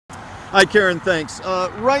Hi, Karen, thanks.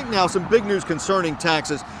 Right now, some big news concerning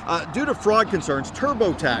taxes. Due to fraud concerns,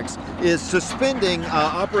 TurboTax is suspending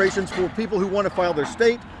operations for people who want to file their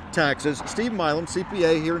state taxes. Steve Milam,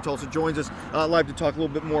 CPA here in Tulsa, joins us live to talk a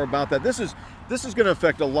little bit more about that. This is going to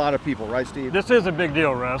affect a lot of people, right, Steve? This is a big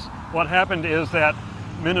deal, Russ. What happened is that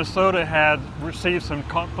Minnesota had received some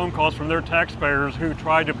phone calls from their taxpayers who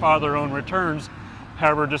tried to file their own returns,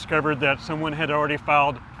 however discovered that someone had already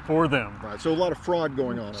filed for them. Right, so a lot of fraud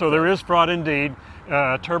going on. So there is fraud indeed.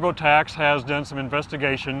 TurboTax has done some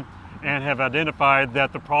investigation and have identified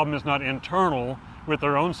that the problem is not internal with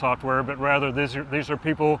their own software, but rather these are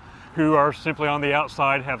people who are simply on the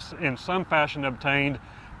outside, have in some fashion obtained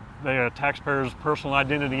the taxpayer's personal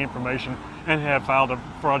identity information and have filed a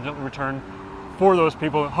fraudulent return for those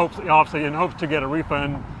people, obviously in hopes to get a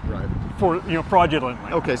refund. Right.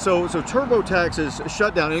 Fraudulently. Okay, so TurboTax is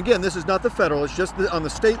shut down, and again, this is not the federal; it's just on the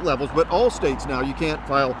state levels. But all states now, you can't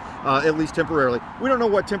file at least temporarily. We don't know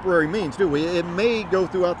what temporary means, do we? It may go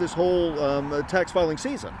throughout this whole tax filing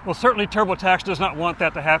season. Well, certainly TurboTax does not want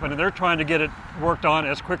that to happen, and they're trying to get it worked on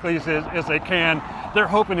as quickly as they can. They're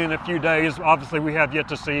hoping in a few days. Obviously, we have yet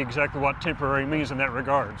to see exactly what temporary means in that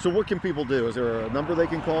regard. So, what can people do? Is there a number they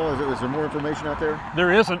can call? Is there more information out there?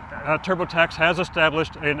 There isn't. TurboTax has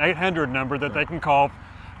established an 800 number that they can call.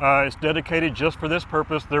 It's dedicated just for this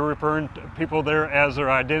purpose. They're referring to people there as their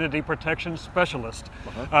identity protection specialist.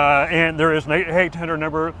 And there is an 800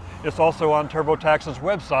 number. It's also on TurboTax's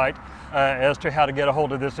website as to how to get a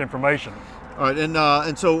hold of this information. All right,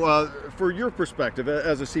 and so for your perspective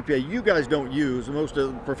as a CPA, you guys don't use, most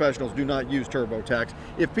of the professionals do not use TurboTax.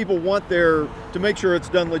 If people want to make sure it's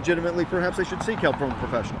done legitimately, perhaps they should seek help from a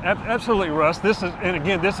professional. Absolutely, Russ. This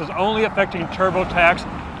is only affecting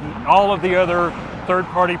TurboTax. All of the other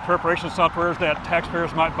third-party preparation softwares that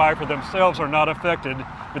taxpayers might buy for themselves are not affected,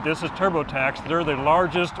 but this is TurboTax. They're the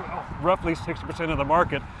largest, roughly 60% of the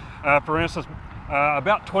market. For instance,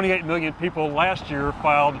 about 28 million people last year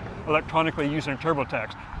filed electronically using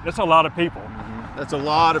TurboTax. That's a lot of people. That's a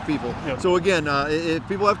lot of people. Yep. So again, if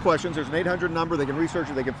people have questions, there's an 800 number. They can research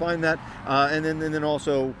it. They can find that. And then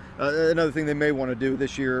also another thing they may want to do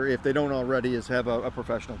this year, if they don't already, is have a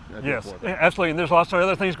professional. Yes, absolutely. And there's also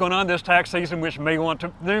other things going on this tax season which may want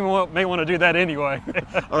to do that anyway.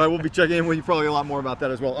 All right, we'll be checking in with you probably a lot more about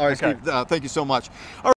that as well. All right, okay. Steve, thank you so much. All right.